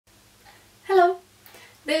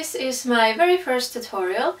This is my very first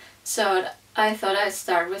tutorial, so I thought I'd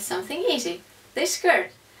start with something easy. This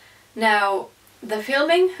skirt. Now, the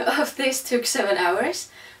filming of this took 7 hours,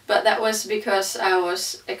 but that was because I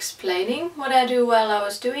was explaining what I do while I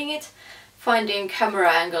was doing it, finding camera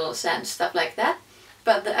angles and stuff like that.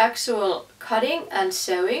 But the actual cutting and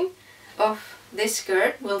sewing of this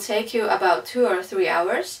skirt will take you about 2 or 3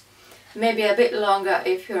 hours, maybe a bit longer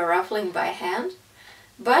if you're ruffling by hand.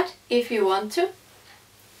 But if you want to,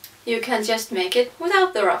 you can just make it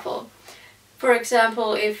without the ruffle. For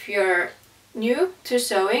example, if you're new to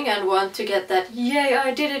sewing and want to get that "yay,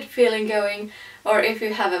 I did it" feeling going, or if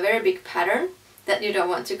you have a very big pattern that you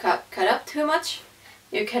don't want to cut up too much,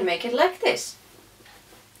 you can make it like this,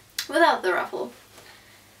 without the ruffle.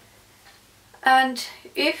 And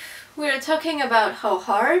if we're talking about how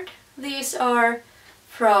hard these are,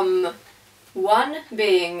 from 1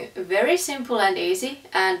 being very simple and easy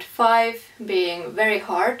and 5 being very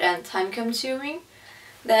hard and time consuming,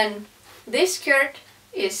 then this skirt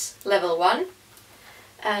is level 1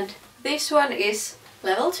 and this one is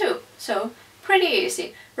level 2, so pretty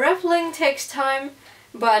easy. Ruffling takes time,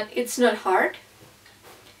 but it's not hard.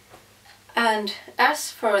 And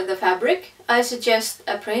as for the fabric, I suggest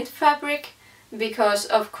a print fabric, because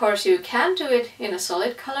of course you can do it in a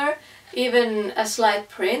solid color. Even a slight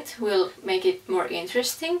print will make it more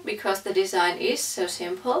interesting because the design is so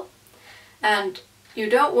simple. And you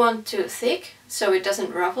don't want too thick so it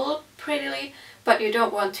doesn't ruffle prettily, but you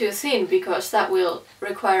don't want too thin because that will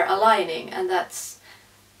require a lining, and that's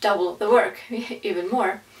double the work, even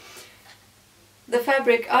more. The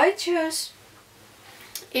fabric I chose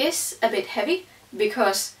is a bit heavy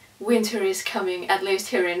because winter is coming, at least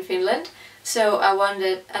here in Finland, so I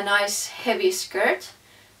wanted a nice heavy skirt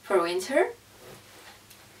for winter.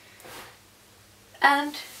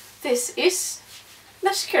 And this is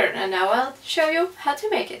the skirt, and now I'll show you how to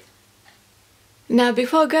make it. Now,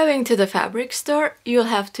 before going to the fabric store,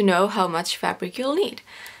 you'll have to know how much fabric you'll need.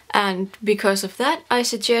 And because of that, I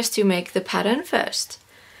suggest you make the pattern first.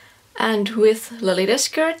 And with Lolita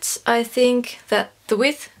skirts, I think that the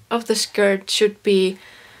width of the skirt should be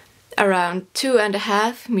around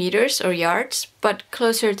 2.5 meters or yards, but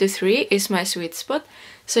closer to 3 is my sweet spot,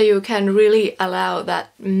 so you can really allow that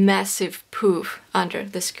massive poof under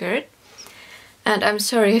the skirt. And I'm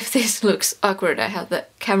sorry if this looks awkward, I have the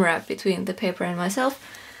camera between the paper and myself,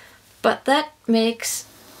 but that makes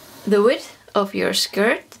the width of your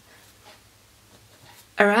skirt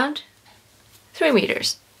around 3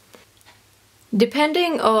 meters.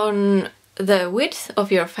 Depending on the width of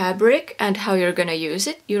your fabric and how you're gonna use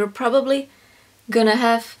it, you're probably gonna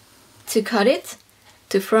have to cut it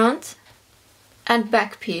to front and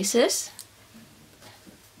back pieces,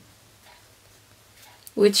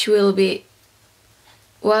 which will be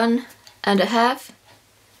 1.5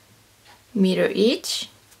 meters each.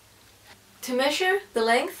 To measure the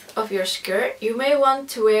length of your skirt, you may want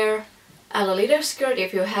to wear a Lolita skirt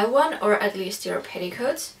if you have one, or at least your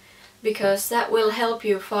petticoats, because that will help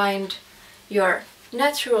you find your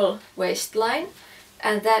natural waistline,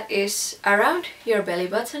 and that is around your belly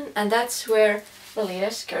button, and that's where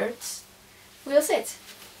Lolita skirts will sit.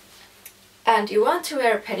 And you want to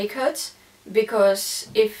wear petticoats because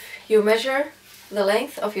if you measure the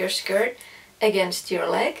length of your skirt against your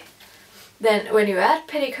leg, then when you add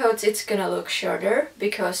petticoats it's gonna look shorter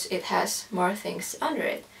because it has more things under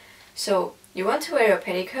it. So you want to wear your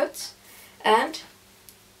petticoats, and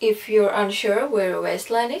if you're unsure where your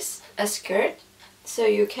waistline is, a skirt, so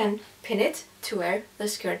you can pin it to where the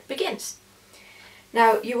skirt begins.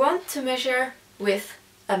 Now you want to measure with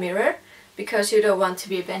a mirror because you don't want to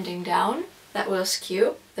be bending down, that will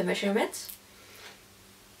skew the measurements.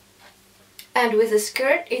 And with a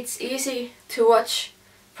skirt it's easy to watch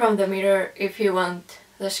from the mirror if you want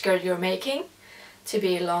the skirt you're making to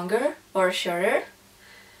be longer or shorter.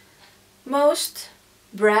 Most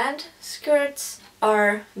brand skirts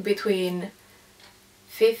are between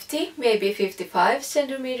 50, maybe 55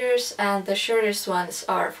 centimeters, and the shortest ones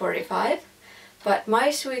are 45. But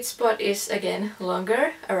my sweet spot is again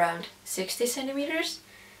longer, around 60 centimeters.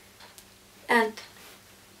 And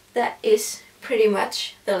that is pretty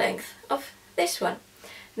much the length of this one.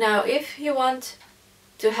 Now, if you want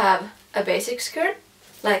to have a basic skirt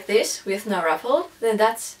like this with no ruffle, then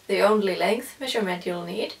that's the only length measurement you'll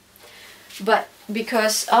need. But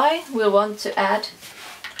because I will want to add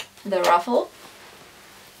the ruffle,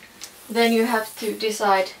 then you have to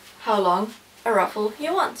decide how long a ruffle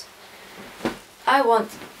you want. I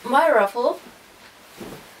want my ruffle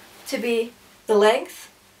to be the length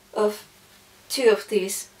of 2 of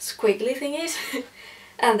these squiggly thingies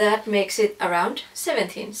and that makes it around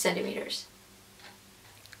 17 centimeters.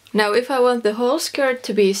 Now if I want the whole skirt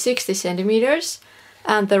to be 60 centimeters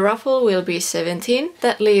and the ruffle will be 17,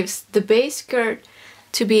 that leaves the base skirt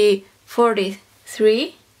to be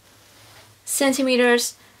 43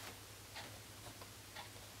 centimeters.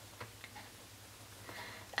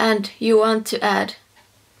 And you want to add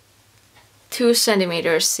 2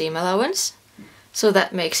 centimeters seam allowance, so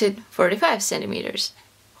that makes it 45 centimeters.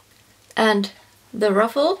 And the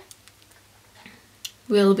ruffle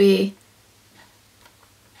will be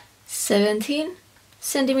 17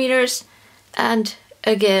 centimeters, and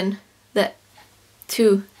again the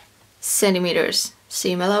 2 centimeters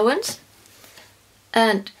seam allowance.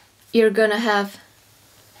 And you're gonna have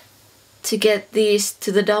to get these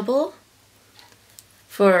to the double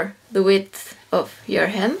for the width of your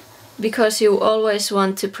hem, because you always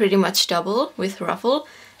want to pretty much double with ruffle,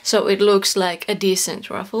 so it looks like a decent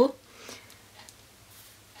ruffle.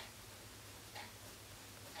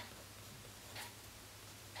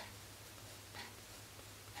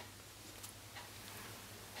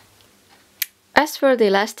 As for the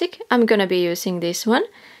elastic, I'm gonna be using this one.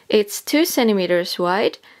 It's 2 centimeters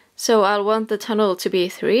wide, so I'll want the tunnel to be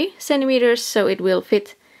 3 centimeters so it will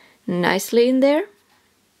fit nicely in there.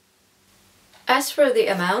 As for the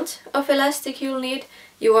amount of elastic you'll need,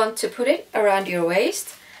 you want to put it around your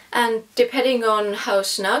waist, and depending on how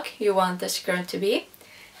snug you want the skirt to be,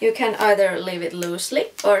 you can either leave it loosely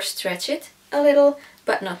or stretch it a little,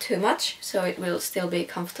 but not too much, so it will still be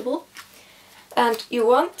comfortable. And you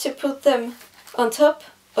want to put them on top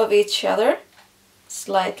of each other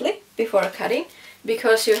slightly before cutting,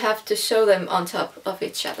 because you have to sew them on top of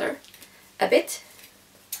each other a bit.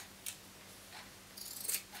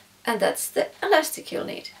 And that's the elastic you'll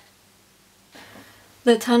need.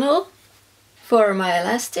 The tunnel for my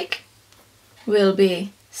elastic will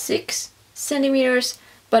be 6 centimeters,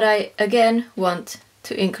 but I again want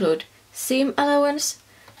to include seam allowance,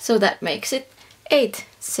 so that makes it 8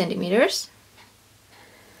 centimeters.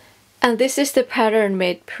 And this is the pattern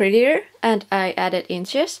made prettier, and I added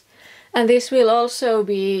inches. And this will also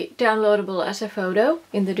be downloadable as a photo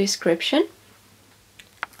in the description.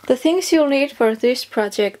 The things you'll need for this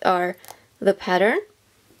project are the pattern,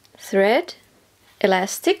 thread,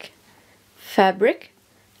 elastic, fabric,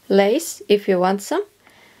 lace if you want some,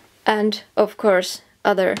 and of course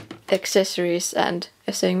other accessories and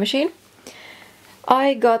a sewing machine.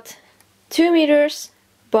 I got 2 meters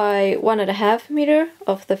by 1.5 meter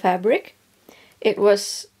of the fabric. It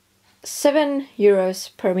was €7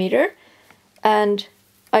 per meter, and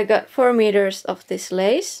I got 4 meters of this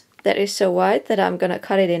lace that is so wide that I'm gonna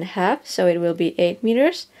cut it in half, so it will be 8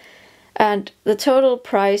 meters. And the total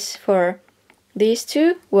price for these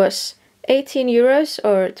two was €18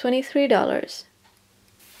 or $23.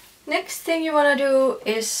 Next thing you wanna do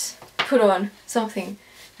is put on something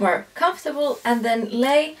more comfortable and then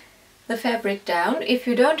lay the fabric down. If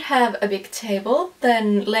you don't have a big table,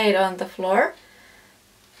 then lay it on the floor.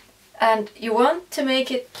 And you want to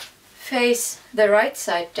make it face the right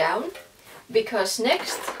side down, because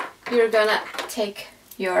next you're gonna take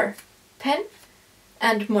your pen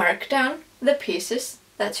and mark down the pieces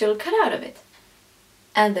that you'll cut out of it.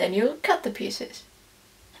 And then you'll cut the pieces.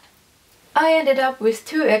 I ended up with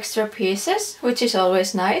 2 extra pieces, which is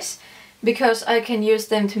always nice, because I can use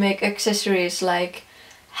them to make accessories like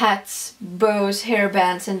hats, bows,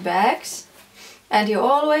 hairbands and bags. And you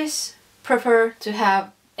always prefer to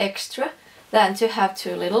have extra than to have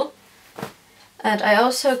too little. And I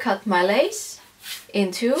also cut my lace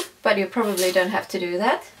in 2, but you probably don't have to do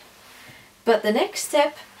that. But the next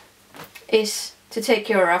step is to take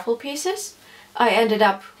your ruffle pieces. I ended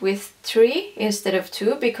up with 3 instead of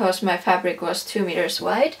 2 because my fabric was 2 meters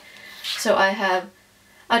wide. So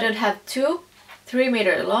I don't have 2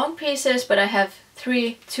 3-meter long pieces, but I have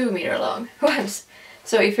 3 2-meter long ones.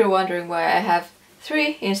 So if you're wondering why I have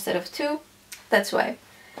 3 instead of 2, that's why.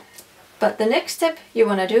 But the next step you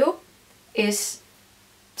want to do is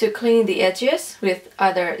to clean the edges with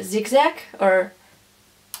either zigzag or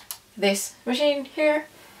this machine here.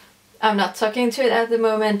 I'm not talking to it at the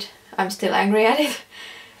moment, I'm still angry at it.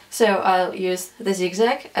 So I'll use the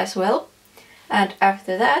zigzag as well. And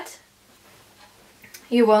after that,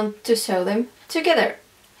 you want to sew them together.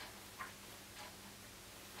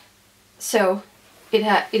 So it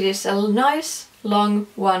is a nice long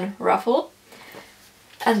one ruffle.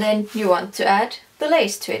 And then you want to add the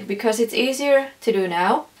lace to it, because it's easier to do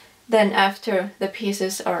now than after the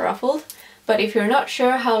pieces are ruffled. But if you're not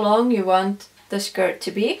sure how long you want the skirt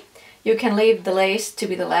to be, you can leave the lace to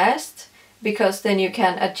be the last, because then you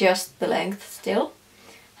can adjust the length still.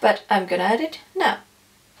 But I'm gonna add it now.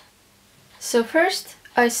 So first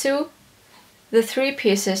I sew the 3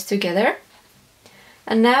 pieces together.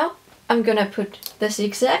 And now I'm gonna put the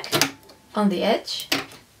zigzag on the edge.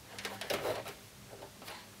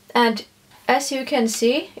 And as you can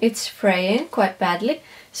see, it's fraying quite badly,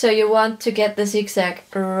 so you want to get the zigzag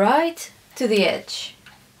right to the edge.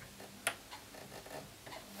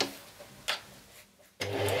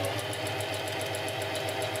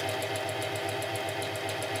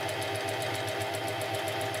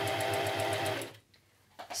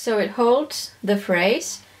 So it holds the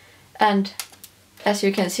frays, and as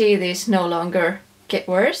you can see, these no longer get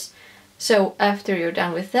worse. So after you're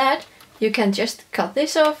done with that, you can just cut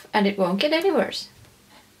this off and it won't get any worse.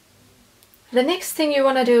 The next thing you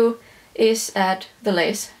want to do is add the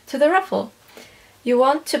lace to the ruffle. You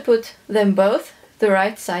want to put them both the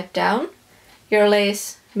right side down. Your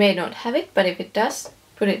lace may not have it, but if it does,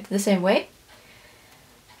 put it the same way.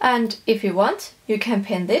 And if you want, you can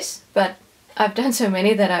pin this, but I've done so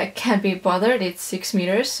many that I can't be bothered. It's 6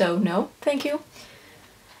 meters, so no, thank you.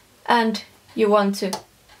 And you want to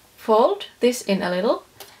fold this in a little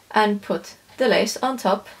and put the lace on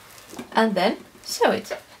top and then sew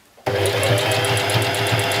it.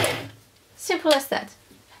 Simple as that.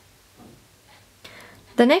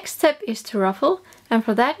 The next step is to ruffle, and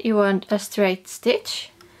for that you want a straight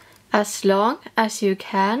stitch as long as you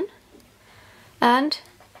can and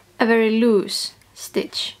a very loose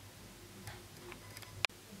stitch.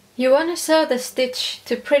 You want to sew the stitch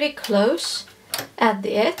to pretty close at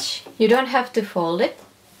the edge. You don't have to fold it.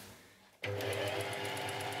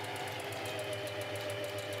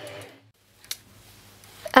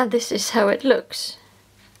 And this is how it looks.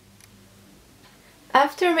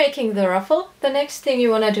 After making the ruffle, the next thing you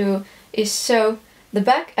want to do is sew the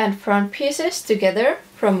back and front pieces together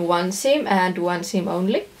from one seam and one seam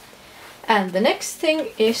only. And the next thing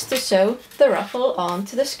is to sew the ruffle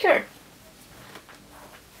onto the skirt.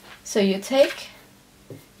 So you take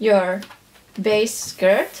your base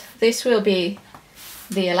skirt, this will be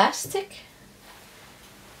the elastic,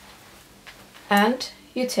 and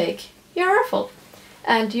you take your ruffle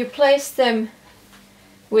and you place them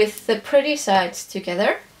with the pretty sides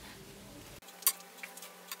together.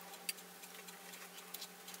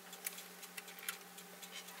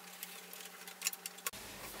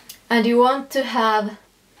 And you want to have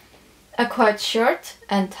a quite short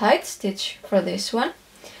and tight stitch for this one,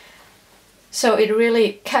 so it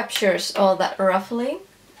really captures all that ruffling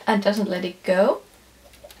and doesn't let it go.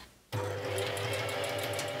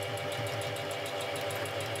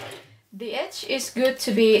 The edge is good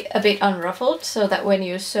to be a bit unruffled, so that when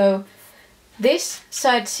you sew this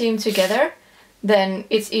side seam together, then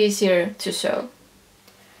it's easier to sew.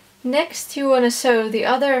 Next you want to sew the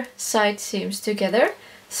other side seams together,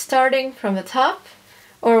 starting from the top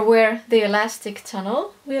or where the elastic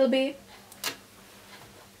tunnel will be.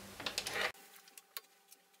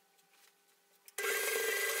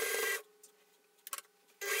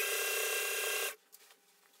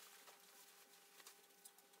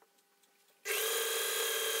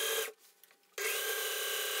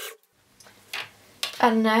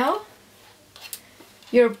 And now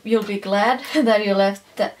you'll be glad that you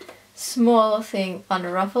left that small thing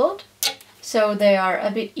unruffled, so they are a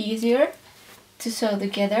bit easier to sew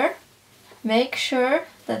together. Make sure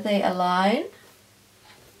that they align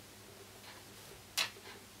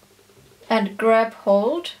and grab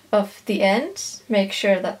hold of the ends. Make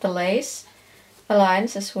sure that the lace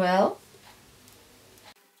aligns as well.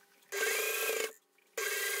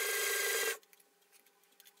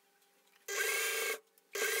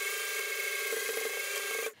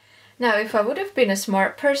 Now, if I would have been a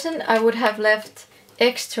smart person, I would have left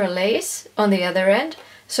extra lace on the other end,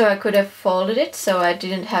 so I could have folded it so I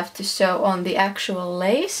didn't have to sew on the actual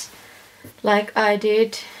lace like I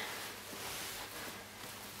did.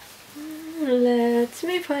 Let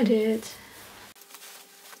me find it.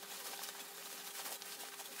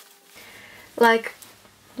 Like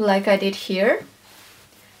I did here,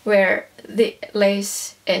 where the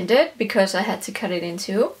lace ended because I had to cut it in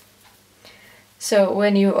two. So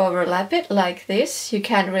when you overlap it like this, you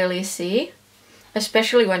can't really see,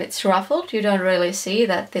 especially when it's ruffled, you don't really see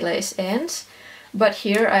that the lace ends. But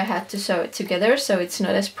here I had to sew it together, so it's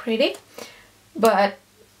not as pretty. But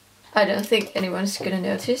I don't think anyone's gonna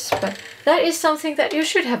notice, but that is something that you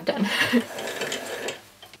should have done.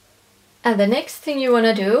 And the next thing you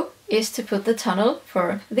wanna do is to put the tunnel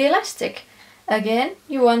for the elastic. Again,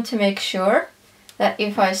 you want to make sure that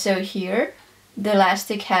if I sew here, the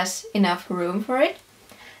elastic has enough room for it.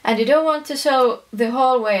 And you don't want to sew the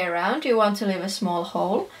whole way around, you want to leave a small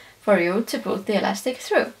hole for you to put the elastic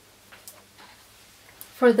through.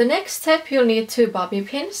 For the next step you'll need 2 bobby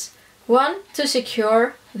pins. One to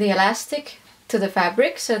secure the elastic to the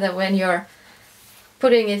fabric so that when you're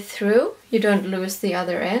putting it through, you don't lose the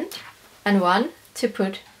other end, and one to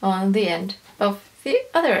put on the end of the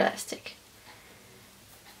other elastic.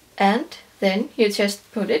 And then you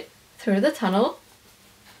just put it through the tunnel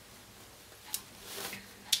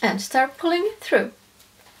and start pulling it through.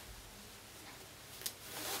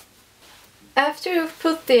 After you've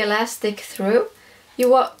put the elastic through,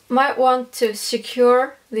 you might want to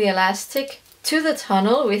secure the elastic to the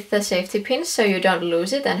tunnel with the safety pins so you don't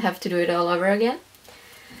lose it and have to do it all over again.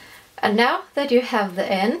 And now that you have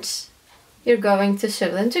the ends, you're going to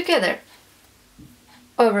sew them together,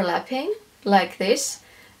 overlapping like this,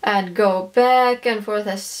 and go back and forth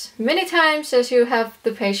as many times as you have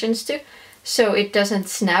the patience to, so it doesn't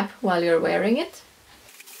snap while you're wearing it.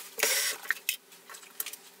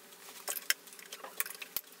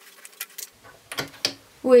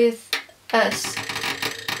 With as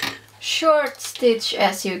short stitch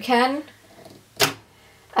as you can,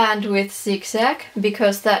 and with zigzag,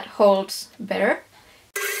 because that holds better.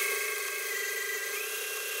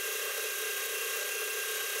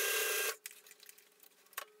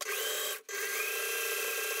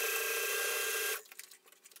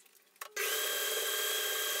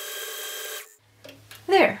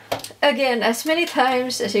 There, again as many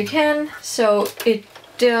times as you can, so it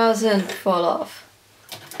doesn't fall off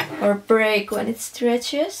or break when it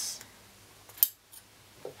stretches.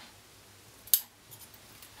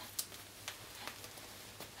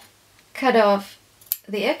 Cut off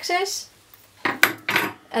the excess,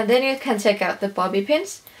 and then you can take out the bobby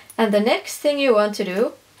pins, and the next thing you want to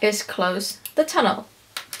do is close the tunnel.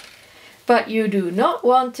 But you do not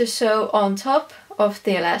want to sew on top of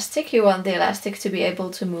the elastic, you want the elastic to be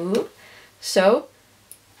able to move, so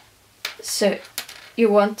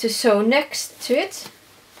you want to sew next to it.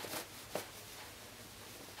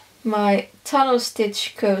 My tunnel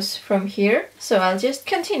stitch goes from here, so I'll just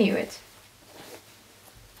continue it.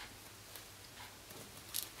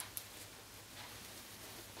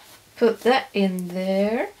 Put that in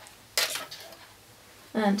there,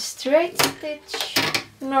 and straight stitch,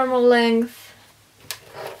 normal length.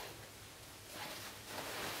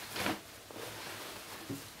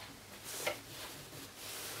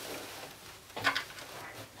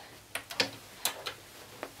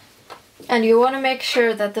 And you want to make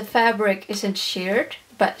sure that the fabric isn't sheared,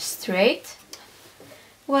 but straight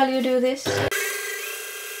while you do this.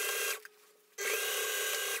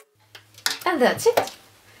 And that's it.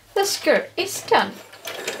 The skirt is done.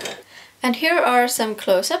 And here are some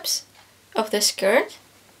close-ups of the skirt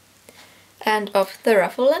and of the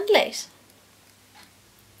ruffle and lace.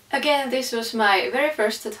 Again, this was my very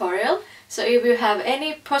first tutorial, so if you have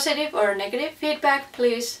any positive or negative feedback,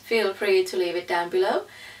 please feel free to leave it down below,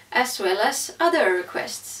 as well as other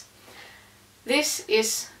requests. This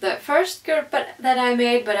is the first skirt that I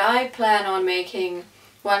made, but I plan on making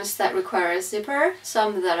ones that require a zipper,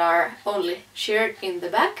 some that are only shirred in the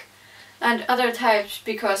back, and other types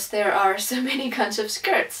because there are so many kinds of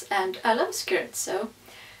skirts and I love skirts, so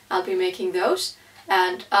I'll be making those.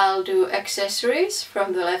 And I'll do accessories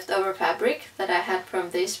from the leftover fabric that I had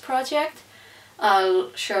from this project.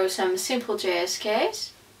 I'll show some simple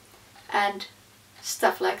JSKs and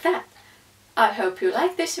stuff like that. I hope you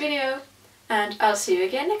like this video, and I'll see you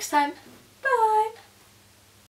again next time. Bye!